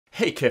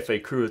Hey Cafe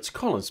crew, it's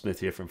Colin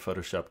Smith here from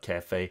Photoshop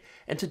Cafe,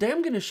 and today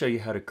I'm going to show you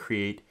how to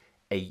create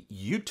a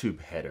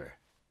YouTube header.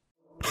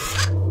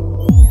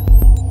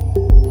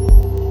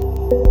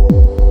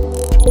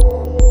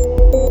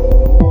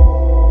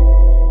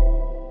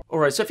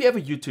 Alright, so if you have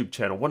a YouTube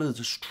channel, one of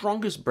the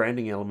strongest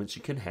branding elements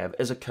you can have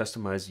is a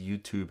customized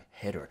YouTube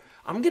header.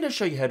 I'm going to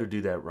show you how to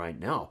do that right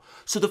now.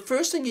 So the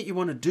first thing that you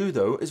want to do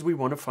though is we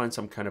want to find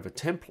some kind of a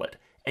template.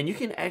 And you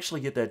can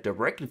actually get that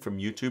directly from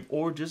YouTube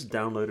or just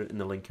download it in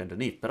the link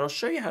underneath. But I'll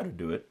show you how to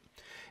do it.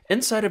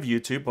 Inside of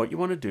YouTube, what you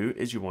want to do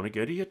is you want to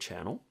go to your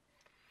channel.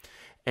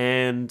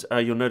 And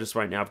you'll notice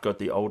right now I've got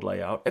the old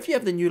layout. If you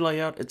have the new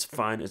layout, it's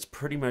fine. It's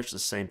pretty much the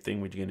same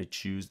thing. We're going to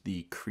choose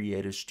the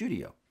Creator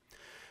Studio.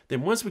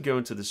 Then once we go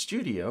into the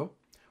studio,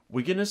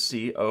 we're going to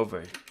see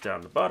over down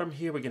the bottom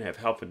here, we're going to have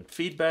help and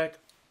feedback.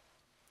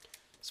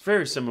 It's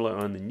very similar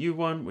on the new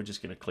one. We're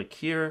just going to click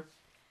here.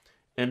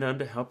 And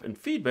under help and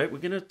feedback, we're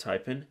going to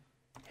type in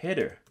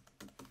header.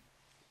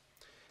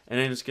 And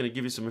then it's going to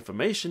give you some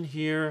information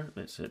here.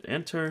 Let's hit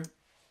enter.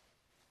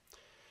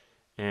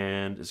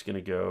 And it's going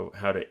to go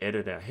how to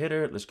edit our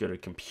header. Let's go to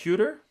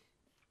computer.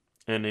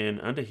 And then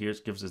under here,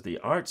 it gives us the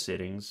art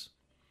settings.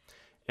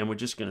 And we're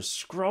just going to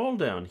scroll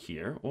down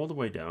here, all the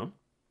way down,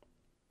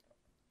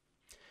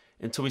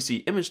 until we see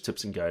image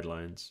tips and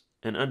guidelines.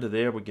 And under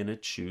there, we're going to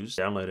choose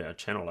download our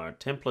channel art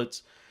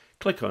templates.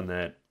 Click on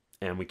that.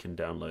 And we can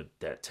download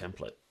that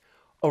template.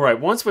 All right,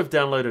 once we've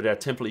downloaded our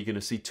template, you're going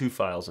to see two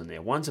files in there.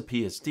 One's a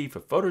PSD for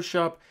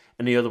Photoshop,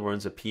 and the other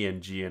one's a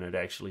PNG, and it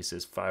actually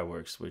says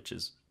Fireworks, which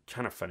is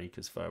kind of funny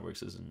because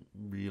Fireworks isn't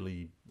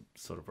really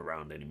sort of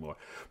around anymore.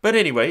 But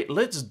anyway,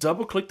 let's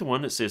double-click the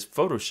one that says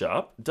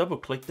Photoshop.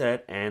 Double-click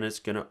that, and it's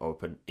going to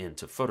open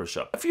into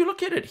Photoshop. If you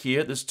look at it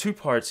here, there's two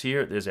parts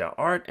here. There's our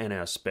art and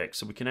our specs,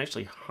 so we can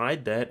actually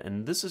hide that,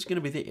 and this is going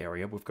to be the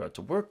area we've got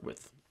to work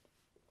with.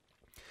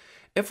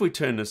 If we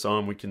turn this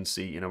on, we can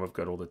see, we've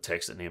got all the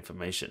text and the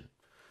information.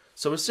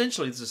 So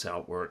essentially, this is how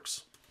it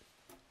works.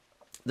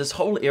 This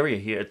whole area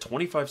here at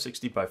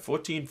 2560 by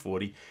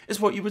 1440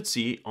 is what you would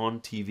see on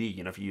TV.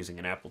 If you're using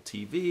an Apple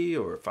TV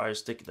or a Fire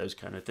Stick, those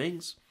kind of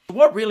things.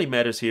 What really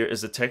matters here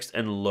is the text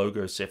and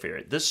logo safe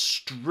area. This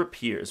strip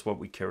here is what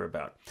we care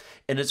about.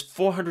 And it's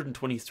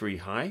 423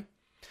 high.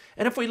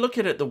 And if we look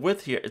at it, the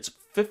width here, it's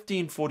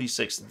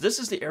 1546. This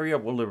is the area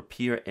that will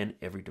appear in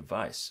every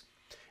device.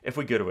 If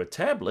we go to a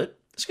tablet,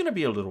 it's going to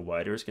be a little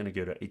wider. It's going to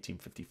go to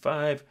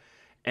 1855.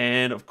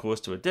 And of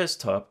course, to a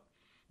desktop,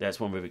 that's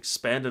when we've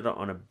expanded it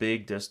on a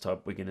big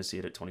desktop. We're going to see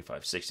it at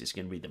 2560. It's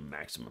going to be the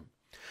maximum.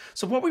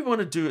 So what we want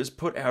to do is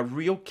put our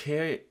real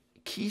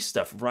key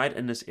stuff right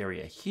in this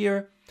area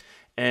here.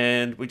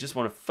 And we just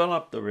want to fill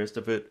up the rest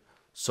of it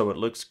so it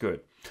looks good.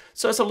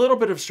 So it's a little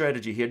bit of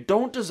strategy here.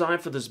 Don't design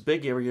for this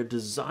big area,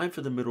 design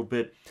for the middle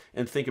bit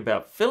and think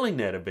about filling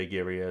that a big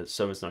area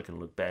so it's not going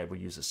to look bad. We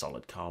use a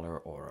solid color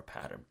or a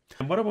pattern.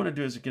 And what I want to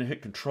do is I'm going to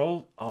hit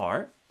Control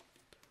R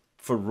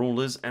for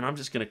rulers, and I'm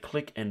just going to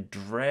click and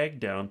drag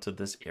down to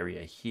this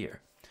area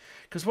here.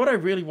 Because what I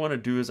really want to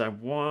do is I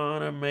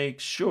want to make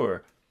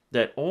sure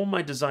that all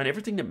my design,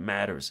 everything that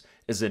matters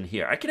is in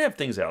here. I can have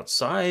things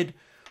outside,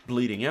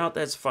 bleeding out,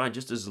 that's fine,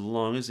 just as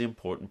long as the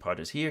important part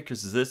is here,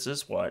 because this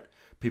is what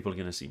people are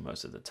going to see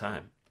most of the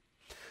time.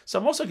 So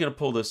I'm also going to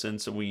pull this in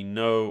so we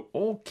know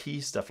all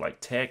key stuff like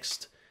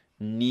text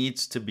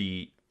needs to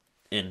be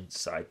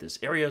inside this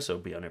area, so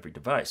it'll be on every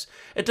device.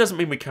 It doesn't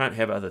mean we can't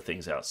have other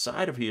things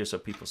outside of here so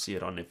people see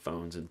it on their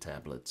phones and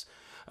tablets.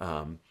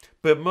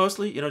 But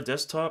mostly,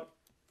 desktop,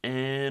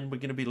 and we're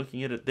going to be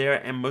looking at it there,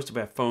 and most of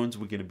our phones,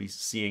 we're going to be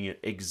seeing it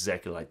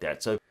exactly like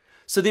that.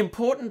 So the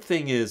important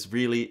thing is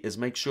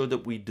make sure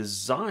that we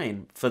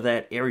design for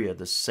that area,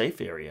 the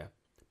safe area,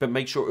 but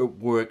make sure it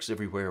works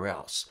everywhere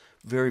else.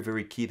 Very,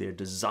 very key there.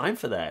 Design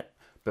for that,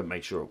 but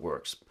make sure it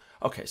works.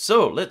 Okay,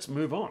 so let's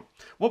move on.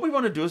 What we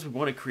want to do is we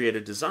want to create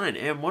a design.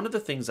 And one of the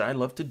things I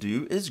love to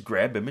do is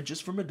grab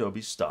images from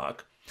Adobe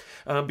stock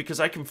because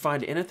I can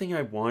find anything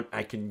I want.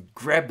 I can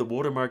grab the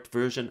watermarked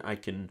version. I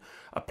can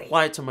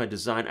apply it to my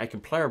design. I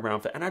can play around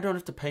with it, and I don't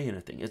have to pay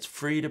anything. It's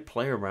free to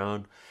play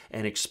around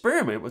and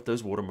experiment with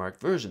those watermarked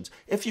versions.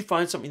 If you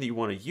find something that you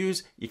want to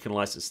use, you can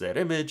license that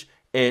image.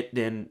 It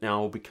then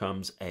now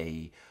becomes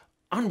a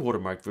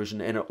unwatermarked version,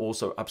 and it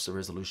also ups the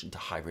resolution to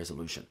high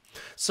resolution.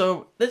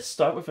 So let's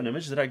start with an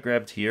image that I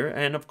grabbed here,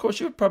 and of course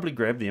you would probably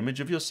grab the image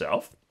of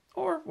yourself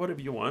or whatever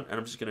you want, and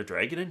I'm just going to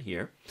drag it in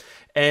here,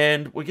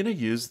 and we're going to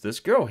use this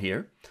girl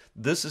here.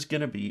 This is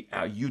going to be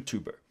our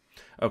YouTuber.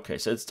 Okay,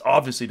 so it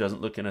obviously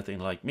doesn't look anything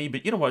like me,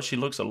 but you know what? She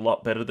looks a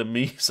lot better than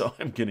me, so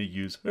I'm going to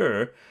use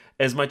her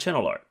as my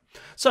channel art.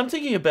 So I'm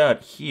thinking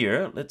about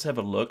here, let's have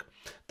a look.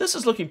 This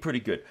is looking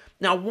pretty good.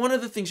 Now, one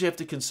of the things you have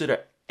to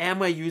consider,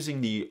 am I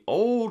using the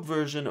old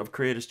version of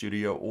Creator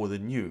Studio or the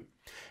new?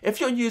 If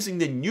you're using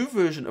the new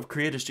version of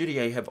Creator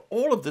Studio, you have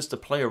all of this to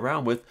play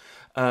around with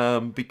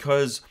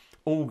because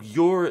all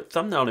your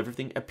thumbnail and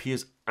everything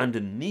appears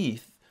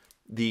underneath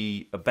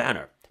the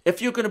banner.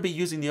 If you're going to be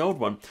using the old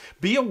one,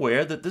 be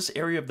aware that this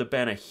area of the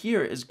banner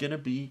here is going to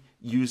be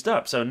used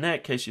up. So in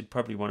that case, you'd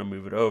probably want to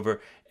move it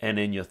over, and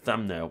then your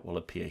thumbnail will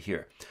appear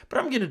here. But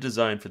I'm going to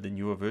design for the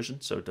newer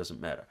version, so it doesn't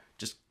matter.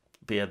 Just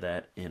bear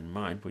that in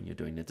mind when you're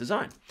doing the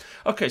design.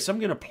 Okay, so I'm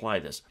going to apply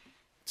this.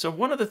 So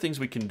one of the things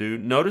we can do,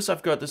 notice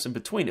I've got this in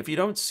between. If you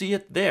don't see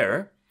it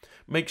there,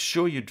 make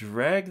sure you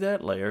drag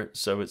that layer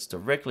so it's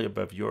directly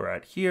above your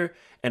right here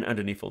and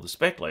underneath all the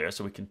spec layer,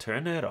 so we can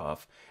turn that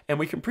off and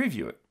we can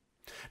preview it.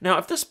 Now,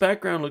 if this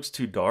background looks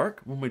too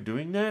dark when we're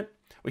doing that,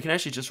 we can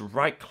actually just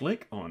right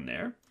click on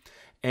there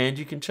and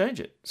you can change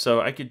it. So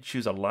I could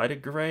choose a lighter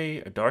gray,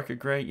 a darker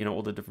gray, you know,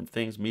 all the different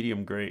things,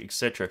 medium gray,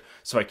 etc.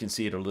 so I can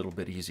see it a little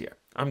bit easier.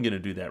 I'm going to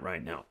do that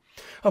right now.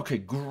 Okay,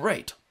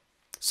 great.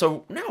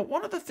 So now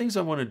one of the things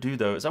I want to do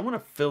though is I want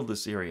to fill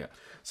this area.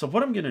 So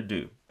what I'm going to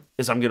do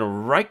is I'm going to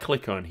right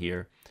click on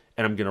here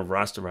and I'm going to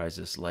rasterize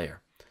this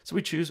layer. So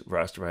we choose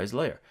rasterize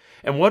layer.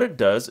 And what it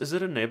does is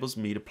it enables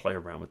me to play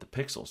around with the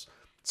pixels.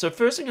 So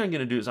first thing I'm going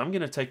to do is I'm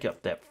going to take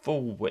up that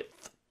full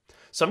width.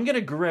 So I'm going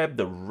to grab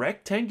the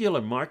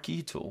rectangular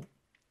marquee tool.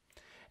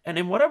 And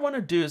then what I want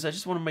to do is I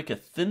just want to make a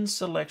thin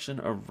selection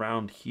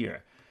around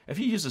here. If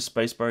you use a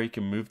spacebar, you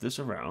can move this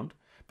around,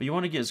 but you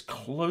want to get as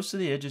close to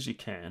the edge as you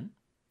can.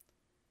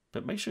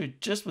 But make sure you're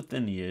just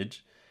within the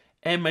edge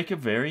and make a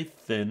very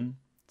thin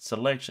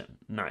selection.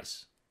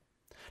 Nice.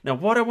 Now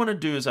what I want to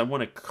do is I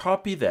want to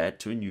copy that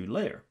to a new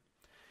layer.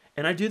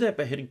 And I do that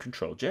by hitting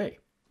Control J.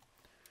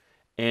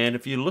 And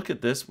if you look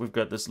at this, we've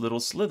got this little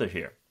slither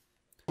here.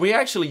 We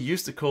actually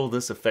used to call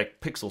this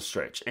effect pixel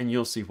stretch, and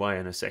you'll see why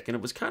in a second.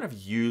 It was kind of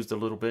used a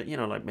little bit, you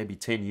know, like maybe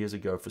 10 years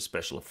ago for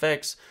special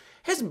effects.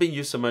 Hasn't been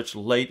used so much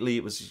lately.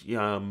 It was,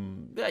 yeah,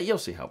 you'll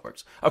see how it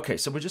works. Okay,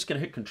 so we're just going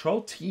to hit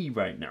Control T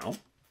right now.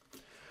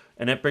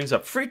 And that brings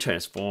up free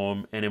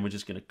transform, and then we're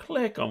just going to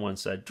click on one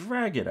side,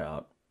 drag it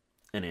out,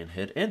 and then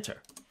hit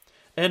enter.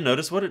 And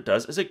notice what it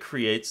does is it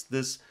creates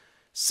this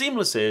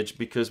seamless edge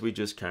because we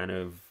just kind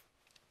of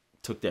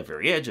took that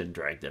very edge and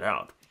dragged it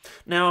out.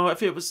 Now,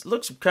 if it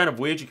looks kind of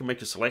weird, you can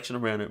make a selection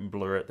around it and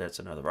blur it. That's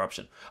another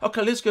option.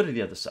 Okay, let's go to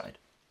the other side.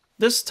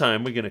 This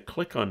time we're going to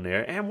click on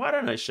there, and why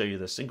don't I show you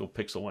the single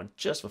pixel one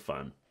just for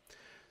fun.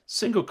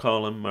 Single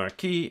column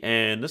marquee,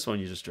 and this one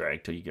you just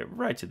drag till you get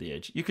right to the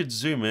edge. You could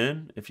zoom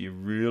in if you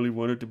really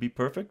want it to be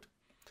perfect.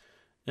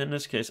 In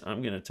this case,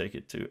 I'm going to take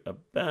it to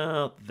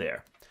about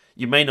there.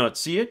 You may not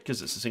see it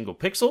because it's a single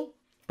pixel,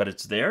 but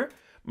it's there.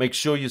 Make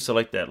sure you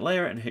select that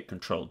layer and hit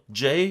Control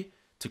J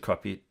to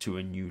copy it to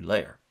a new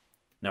layer.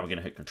 Now we're going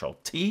to hit Control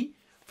T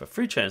for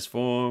free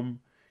transform,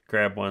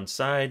 grab one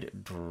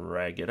side,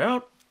 drag it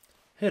out,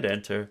 hit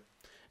enter,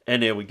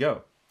 and there we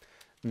go.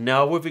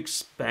 Now we've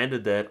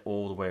expanded that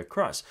all the way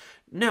across.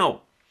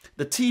 Now,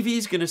 the TV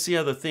is going to see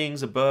other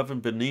things above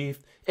and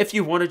beneath. If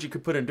you wanted, you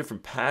could put in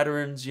different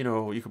patterns. You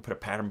know, you could put a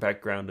pattern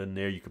background in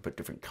there. You could put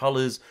different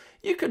colors.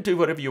 You could do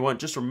whatever you want.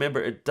 Just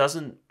remember,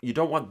 you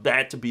don't want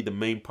that to be the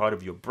main part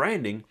of your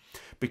branding,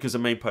 because the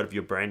main part of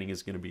your branding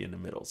is going to be in the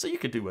middle. So you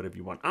could do whatever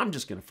you want. I'm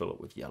just going to fill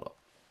it with yellow.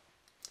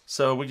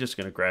 So we're just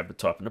going to grab the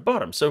top and the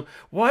bottom. So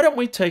why don't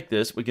we take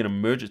this, we're going to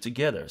merge it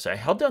together. So I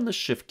held down the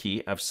Shift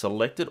key. I've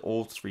selected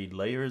all three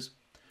layers.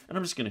 And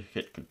I'm just going to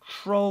hit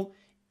Control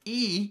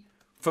E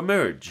for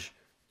merge.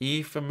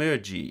 E for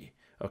merge.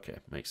 Okay,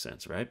 makes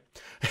sense, right?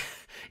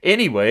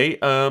 Anyway,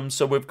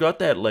 so we've got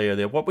that layer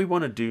there. What we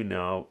want to do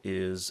now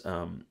is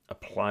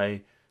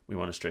apply. We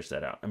want to stretch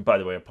that out. And by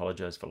the way, I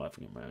apologize for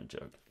laughing at my own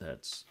joke.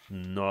 That's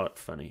not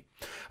funny.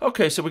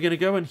 Okay, so we're going to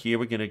go in here.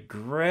 We're going to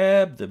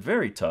grab the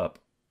very top.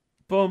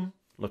 Boom,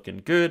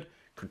 looking good.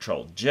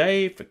 Control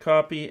J for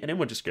copy, and then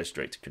we'll just go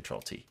straight to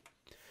Control T.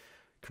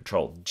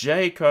 Control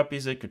J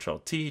copies it, Control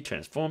T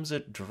transforms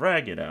it,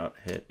 drag it out,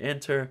 hit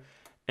enter,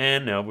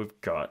 and now we've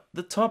got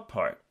the top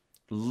part.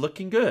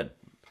 Looking good.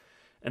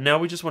 And now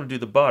we just want to do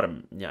the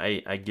bottom. Yeah,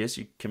 I guess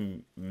you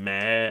can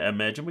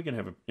imagine we're going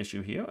to have an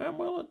issue here, and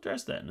we'll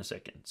address that in a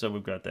second. So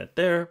we've got that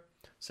there.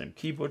 Same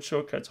keyboard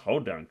shortcuts,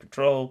 hold down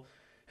Control,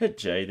 hit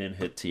J, then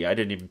hit T. I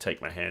didn't even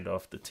take my hand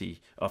off the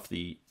T, off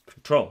the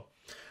Control,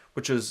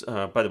 which is,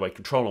 by the way,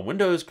 Control on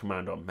Windows,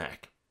 Command on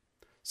Mac.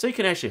 So you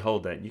can actually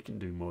hold that, and you can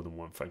do more than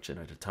one function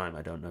at a time.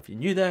 I don't know if you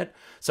knew that.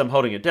 So I'm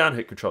holding it down,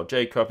 hit Control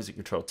J, copies it,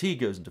 Control T,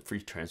 goes into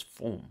free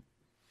transform.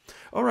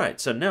 All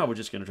right, so now we're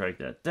just going to drag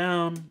that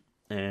down,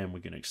 and we're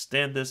going to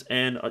extend this,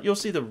 and you'll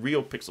see the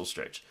real pixel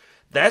stretch.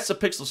 That's a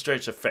pixel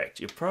stretch effect.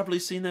 You've probably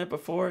seen that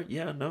before.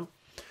 Yeah, no?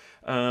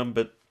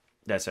 But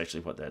that's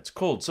actually what that's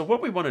called. So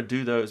what we want to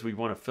do, though, is we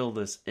want to fill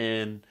this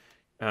in.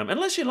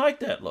 Unless you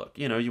like that look.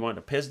 You know, you want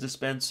a Pez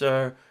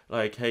dispenser,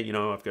 like, hey, you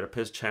know, I've got a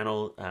Pez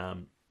channel.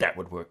 That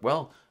would work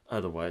well.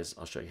 Otherwise,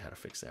 I'll show you how to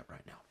fix that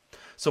right now.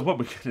 So what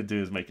we're going to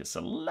do is make a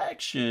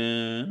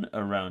selection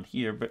around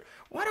here. But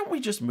why don't we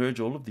just merge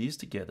all of these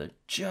together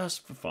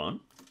just for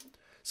fun?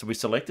 So we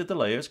selected the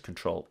layers,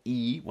 Control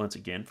E, once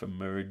again for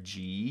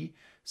merge,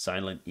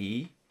 silent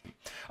E.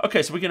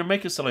 Okay, so we're going to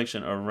make a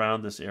selection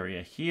around this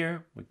area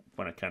here. We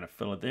want to kind of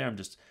fill it there. I'm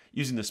just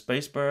using the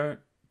spacebar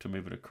to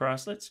move it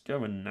across. Let's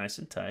go in nice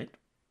and tight.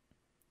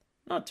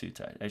 Not too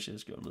tight. Actually,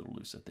 let's go a little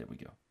looser. There we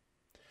go.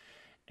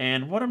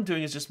 And what I'm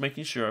doing is just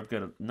making sure I've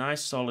got a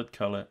nice solid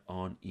color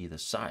on either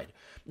side.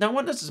 Now I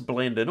want this to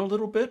blend in a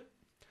little bit.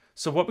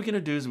 So what we're going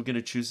to do is we're going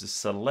to choose the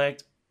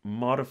select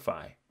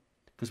modify,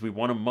 because we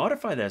want to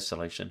modify that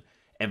selection,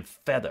 and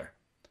feather,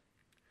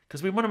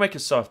 because we want to make a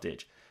soft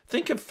edge.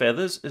 Think of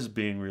feathers as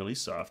being really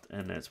soft,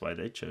 and that's why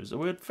they chose the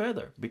word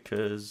feather,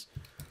 because,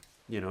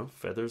 you know,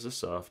 feathers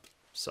are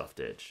soft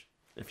edge.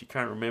 If you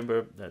can't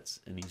remember, that's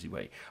an easy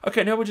way.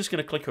 Okay, now we're just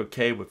going to click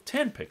OK with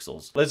 10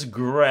 pixels. Let's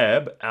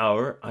grab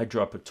our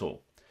eyedropper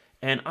tool.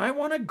 And I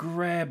want to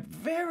grab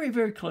very,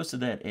 very close to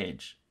that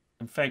edge.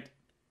 In fact,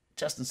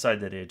 just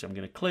inside that edge, I'm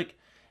going to click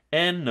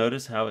and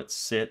notice how it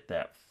set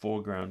that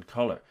foreground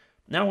color.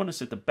 Now I want to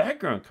set the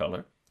background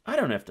color. I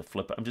don't have to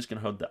flip it. I'm just going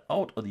to hold the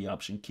Alt or the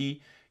Option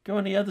key, go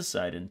on the other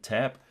side and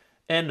tap,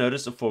 and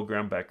notice the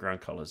foreground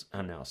background colors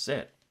are now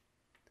set.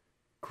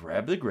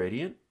 Grab the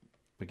gradient.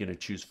 We're going to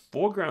choose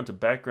foreground to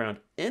background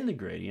in the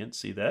gradient.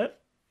 See that?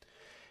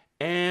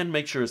 And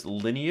make sure it's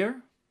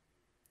linear.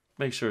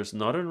 Make sure it's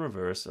not in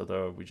reverse,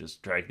 although we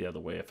just drag the other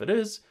way if it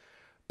is.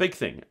 Big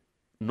thing.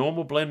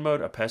 Normal blend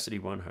mode, opacity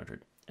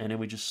 100. And then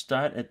we just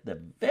start at the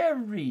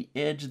very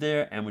edge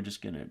there, and we're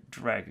just going to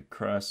drag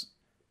across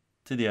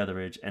to the other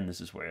edge, and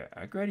this is where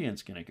our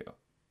gradient's going to go.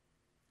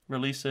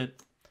 Release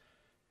it,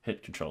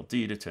 hit Control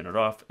D to turn it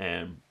off,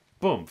 and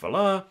boom,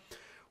 voila,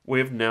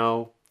 we've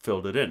now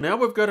filled it in. Now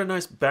we've got a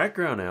nice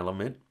background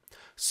element.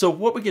 So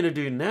what we're going to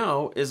do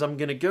now is I'm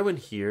going to go in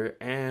here,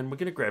 and we're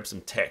going to grab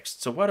some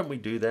text. So why don't we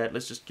do that?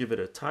 Let's just give it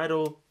a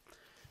title,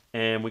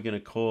 and we're going to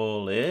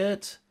call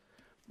it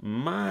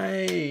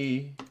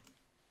My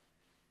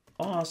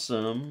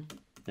Awesome,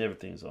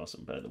 everything's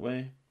awesome, by the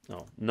way.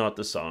 No, not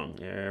the song.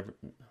 Yeah,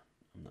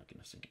 I'm not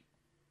gonna sing it.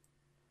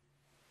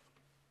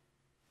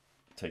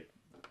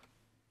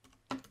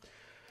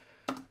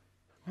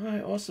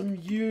 My Awesome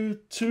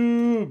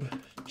YouTube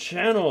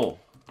channel.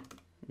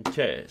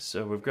 Okay,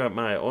 so we've got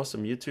My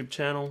Awesome YouTube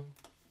channel.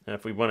 Now,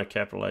 if we want to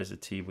capitalize the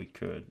T, we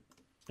could.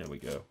 There we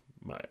go.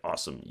 My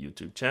Awesome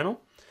YouTube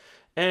channel.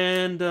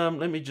 And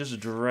let me just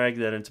drag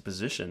that into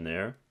position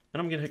there. And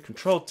I'm going to hit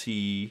Control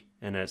T,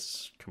 and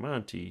that's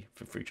Command T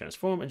for free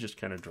transform, and just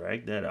kind of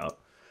drag that out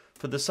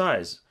for the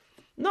size.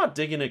 Not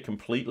digging it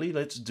completely.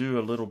 Let's do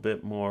a little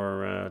bit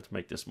more to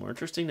make this more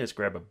interesting. Let's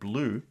grab a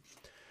blue,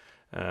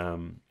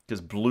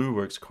 because blue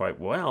works quite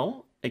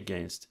well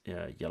against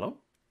yellow,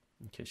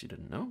 in case you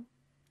didn't know.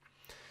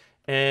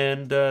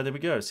 And there we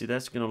go. See,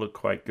 that's going to look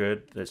quite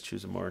good. Let's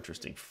choose a more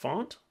interesting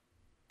font.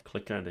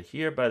 Click under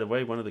here. By the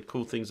way, one of the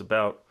cool things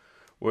about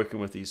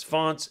working with these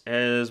fonts,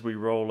 as we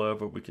roll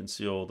over, we can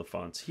see all the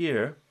fonts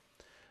here.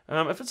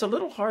 If it's a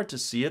little hard to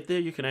see it there,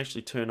 you can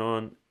actually turn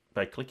on,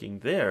 by clicking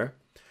there,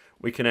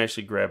 we can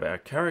actually grab our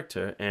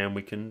character, and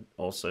we can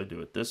also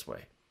do it this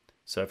way.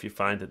 So if you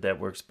find that that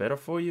works better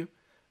for you,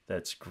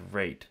 that's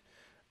great.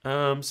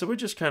 So we're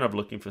just kind of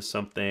looking for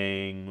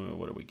something.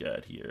 What do we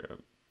got here?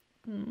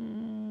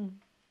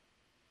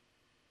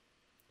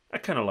 I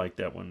kind of like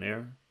that one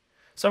there.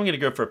 So I'm going to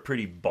go for a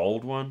pretty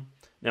bold one.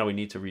 Now we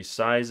need to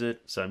resize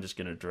it, so I'm just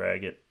going to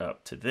drag it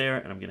up to there,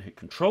 and I'm going to hit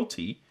Control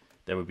T.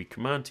 That would be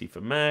Command T for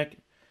Mac,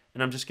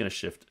 and I'm just going to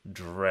Shift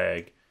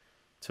drag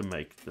to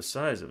make the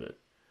size of it.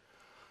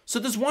 So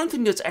there's one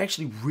thing that's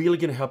actually really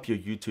going to help your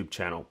YouTube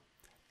channel,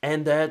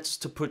 and that's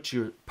to put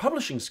your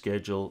publishing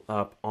schedule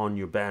up on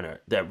your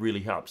banner. That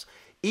really helps.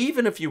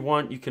 Even if you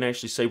want, you can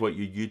actually say what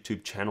your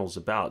YouTube channel's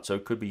about. So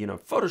it could be, you know,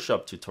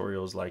 Photoshop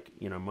tutorials, like,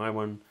 you know, my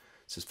one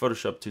says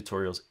Photoshop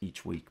tutorials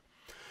each week.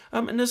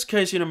 In this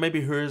case, you know,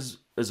 maybe hers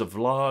is a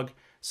vlog,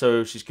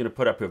 so she's going to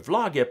put up her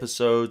vlog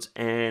episodes,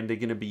 and they're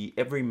going to be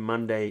every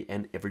Monday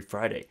and every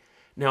Friday.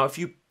 Now, if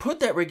you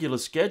put that regular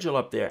schedule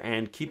up there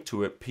and keep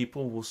to it,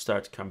 people will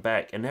start to come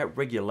back, and that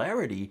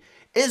regularity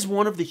is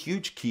one of the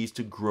huge keys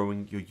to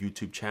growing your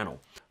YouTube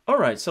channel. All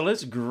right, so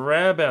let's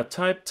grab our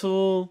type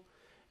tool,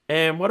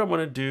 and what I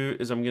want to do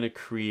is I'm going to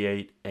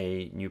create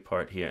a new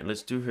part here, and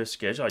let's do her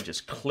schedule. I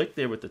just click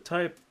there with the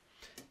type,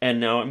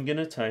 and now I'm going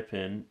to type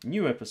in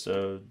new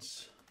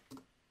episodes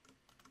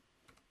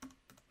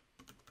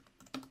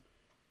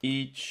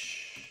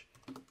each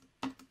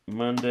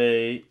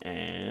Monday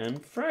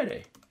and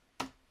Friday.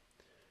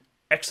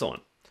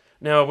 Excellent.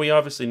 Now we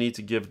obviously need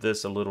to give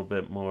this a little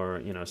bit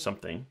more, you know,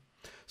 something.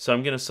 So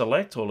I'm going to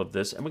select all of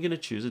this, and we're going to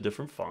choose a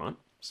different font.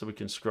 So we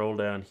can scroll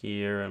down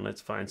here, and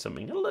let's find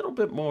something a little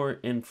bit more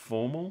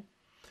informal.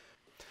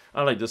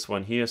 I like this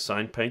one here,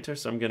 Sign Painter.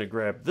 So I'm going to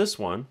grab this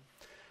one.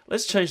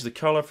 Let's change the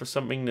color for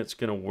something that's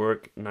going to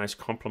work nice,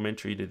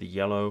 complementary to the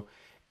yellow,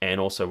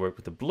 and also work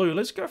with the blue.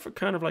 Let's go for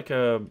kind of like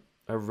a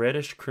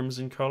reddish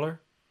crimson color.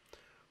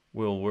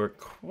 Will work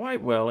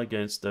quite well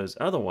against those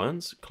other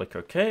ones. Click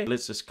OK.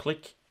 Let's just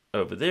click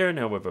over there.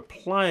 Now we've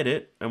applied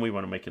it, and we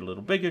want to make it a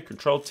little bigger.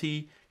 Control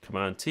T,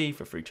 Command T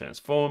for free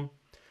transform.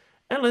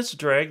 And let's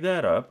drag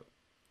that up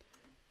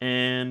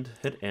and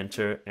hit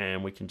enter,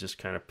 and we can just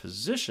kind of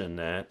position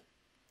that,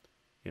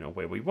 you know,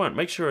 where we want.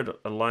 Make sure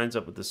it aligns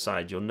up with the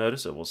side. You'll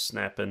notice it will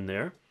snap in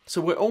there. So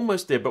we're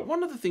almost there, but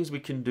one of the things we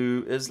can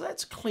do is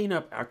let's clean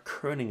up our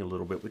kerning a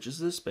little bit, which is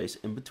the space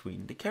in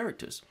between the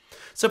characters.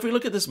 So if we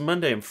look at this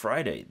Monday and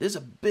Friday, there's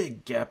a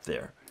big gap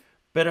there.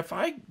 But if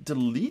I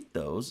delete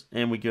those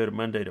and we go to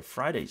Monday to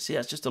Friday, see,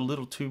 that's just a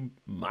little too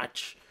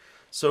much.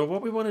 So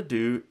what we want to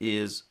do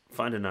is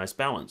find a nice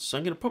balance. So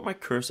I'm going to put my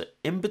cursor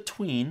in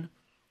between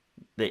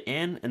the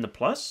N and the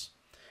plus,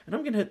 and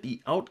I'm going to hit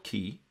the Alt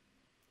key,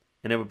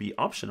 and that would be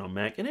Option on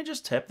Mac, and then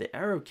just tap the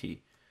arrow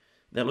key.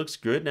 That looks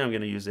good. Now I'm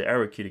going to use the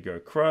arrow key to go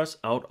across,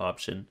 Alt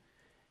Option,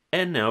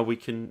 and now we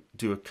can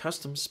do a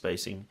custom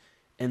spacing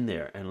in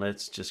there. And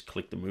let's just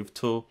click the Move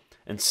tool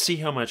and see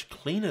how much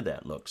cleaner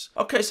that looks.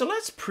 Okay, so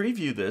let's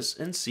preview this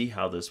and see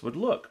how this would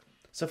look.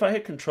 So if I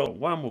hit Control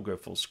 1, we'll go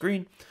full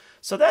screen.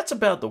 So that's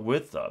about the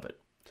width of it.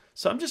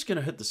 So I'm just going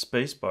to hit the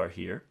space bar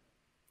here,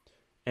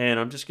 and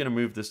I'm just going to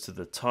move this to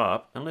the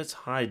top, and let's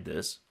hide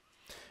this.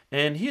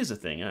 And here's the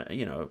thing,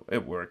 you know,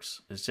 it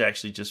works. It's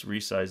actually just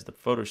resize the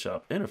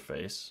Photoshop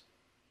interface.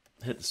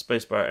 Hit the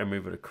space bar and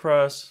move it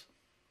across.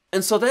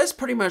 And so that's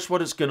pretty much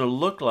what it's going to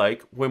look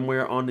like when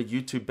we're on the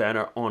YouTube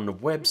banner on the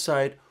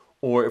website,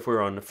 or if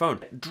we're on the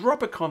phone.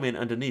 Drop a comment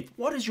underneath.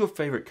 What is your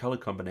favorite color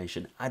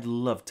combination? I'd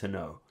love to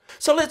know.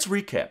 So let's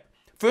recap.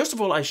 First of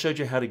all, I showed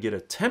you how to get a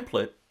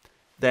template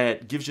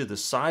that gives you the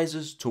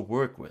sizes to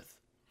work with.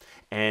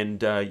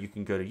 And you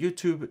can go to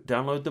YouTube,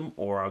 download them,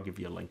 or I'll give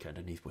you a link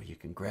underneath where you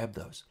can grab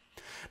those.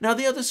 Now,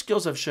 the other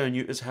skills I've shown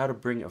you is how to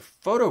bring a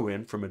photo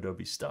in from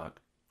Adobe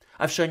Stock.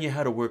 I've shown you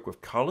how to work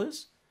with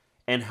colors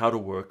and how to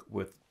work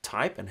with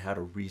type and how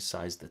to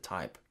resize the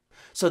type.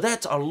 So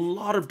that's a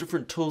lot of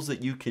different tools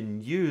that you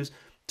can use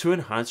to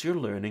enhance your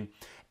learning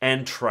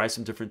and try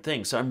some different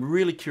things. So I'm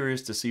really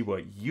curious to see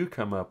what you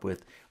come up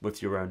with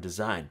your own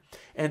design.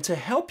 And to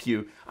help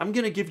you, I'm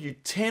going to give you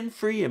 10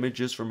 free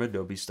images from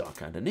Adobe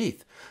Stock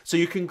underneath. So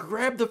you can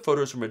grab the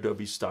photos from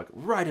Adobe Stock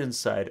right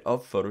inside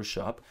of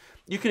Photoshop.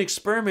 You can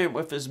experiment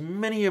with as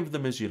many of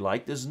them as you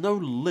like. There's no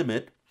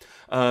limit.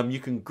 You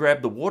can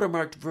grab the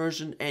watermarked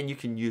version and you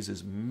can use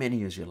as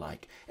many as you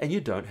like. And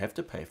you don't have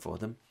to pay for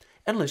them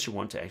unless you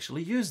want to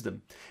actually use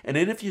them. And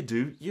then if you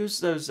do, use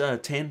those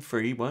 10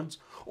 free ones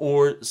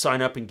or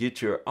sign up and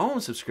get your own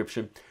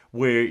subscription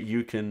where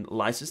you can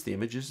license the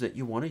images that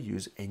you want to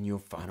use in your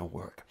final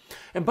work.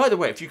 And by the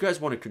way, if you guys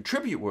want to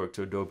contribute work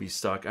to Adobe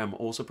Stock, I'm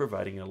also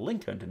providing a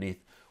link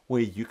underneath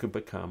where you can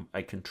become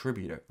a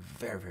contributor.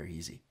 Very, very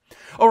easy.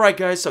 All right,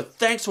 guys, so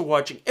thanks for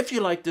watching. If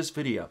you like this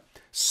video,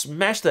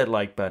 smash that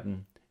like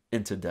button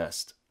into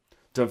dust.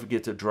 Don't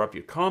forget to drop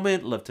your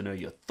comment. Love to know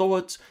your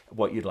thoughts,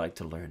 what you'd like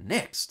to learn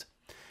next.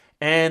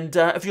 And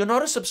if you're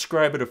not a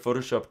subscriber to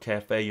Photoshop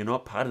Cafe, you're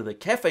not part of the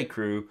Cafe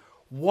crew,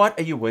 what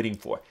are you waiting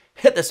for?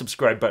 Hit the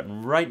subscribe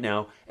button right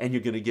now, and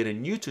you're going to get a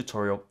new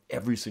tutorial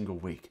every single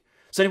week.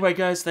 So anyway,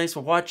 guys, thanks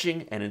for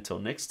watching, and until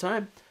next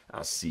time,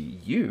 I'll see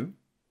you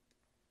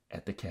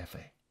at the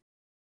cafe.